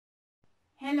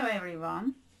Hello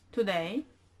everyone. Today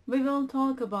we will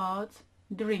talk about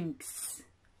drinks.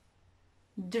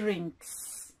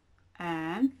 Drinks.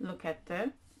 And look at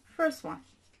the first one.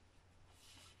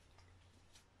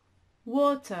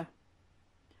 Water.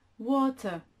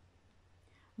 Water.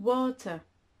 Water.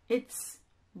 It's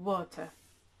water.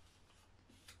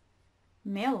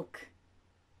 Milk.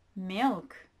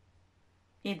 Milk.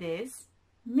 It is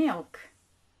milk.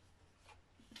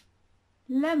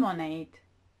 Lemonade.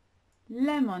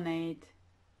 Lemonade.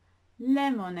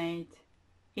 Lemonade.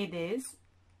 It is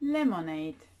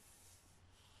lemonade.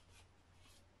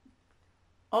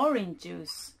 Orange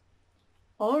juice.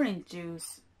 Orange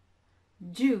juice.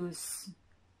 Juice.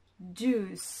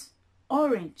 Juice.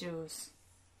 Orange juice.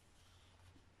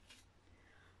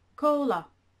 Cola.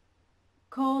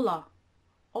 Cola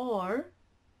or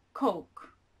Coke.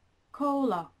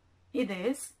 Cola. It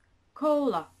is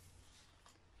cola.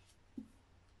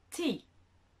 Tea.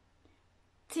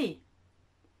 Tea.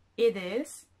 It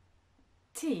is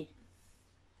tea.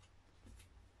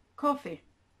 Coffee.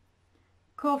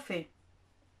 Coffee.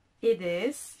 It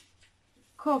is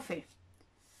coffee.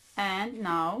 And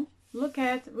now look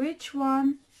at which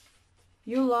one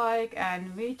you like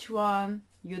and which one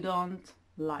you don't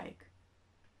like.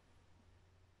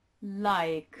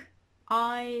 Like.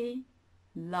 I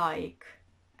like.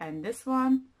 And this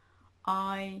one,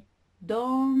 I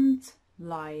don't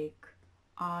like.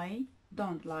 I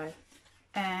don't like.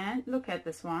 And look at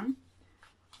this one.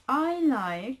 I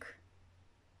like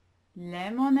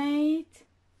lemonade,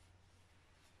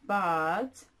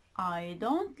 but I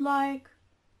don't like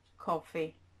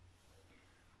coffee.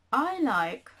 I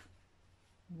like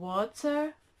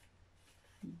water,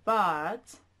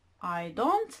 but I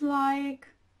don't like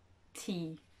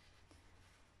tea.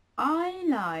 I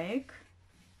like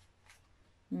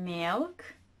milk.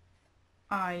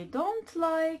 I don't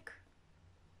like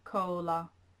cola.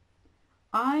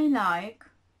 I like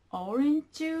orange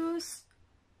juice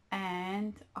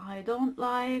and I don't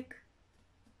like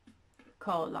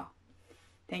cola.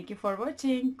 Thank you for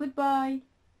watching. Goodbye.